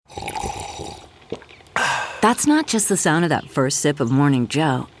That's not just the sound of that first sip of Morning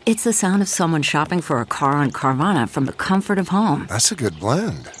Joe. It's the sound of someone shopping for a car on Carvana from the comfort of home. That's a good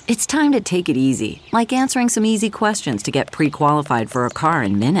blend. It's time to take it easy, like answering some easy questions to get pre-qualified for a car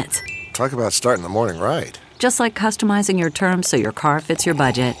in minutes. Talk about starting the morning right. Just like customizing your terms so your car fits your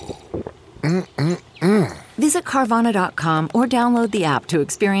budget. Visit Carvana.com or download the app to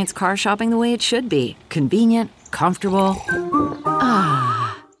experience car shopping the way it should be. Convenient, comfortable.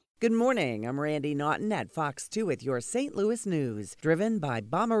 Good morning. I'm Randy Naughton at Fox 2 with your St. Louis news, driven by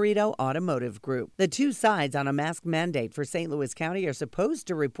Bomarito Automotive Group. The two sides on a mask mandate for St. Louis County are supposed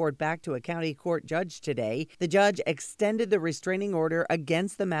to report back to a county court judge today. The judge extended the restraining order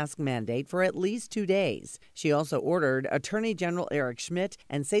against the mask mandate for at least 2 days. She also ordered Attorney General Eric Schmidt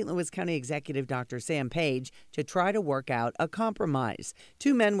and St. Louis County Executive Dr. Sam Page to try to work out a compromise.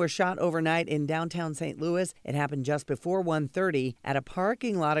 2 men were shot overnight in downtown St. Louis. It happened just before 1:30 at a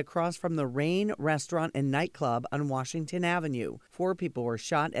parking lot across from the Rain Restaurant and Nightclub on Washington Avenue. 4 people were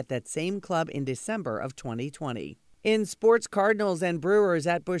shot at that same club in December of 2020. In sports, Cardinals and Brewers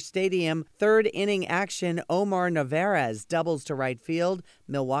at Busch Stadium, third inning action, Omar Narvaez doubles to right field.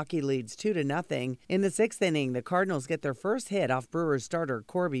 Milwaukee leads 2-0. In the 6th inning, the Cardinals get their first hit off Brewers starter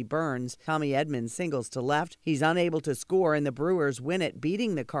Corby Burns. Tommy Edman singles to left. He's unable to score, and the Brewers win it,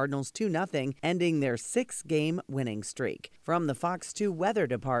 beating the Cardinals 2-0, ending their 6-game winning streak. From the Fox 2 Weather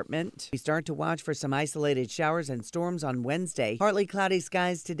Department, we start to watch for some isolated showers and storms on Wednesday. Partly cloudy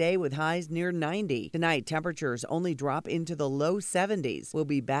skies today with highs near 90. Tonight, temperatures only drop into the low 70s. We'll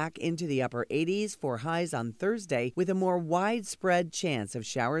be back into the upper 80s for highs on Thursday with a more widespread chance of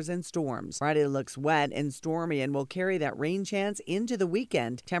showers and storms. Friday looks wet and stormy and will carry that rain chance into the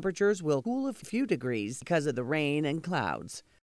weekend. Temperatures will cool a few degrees because of the rain and clouds.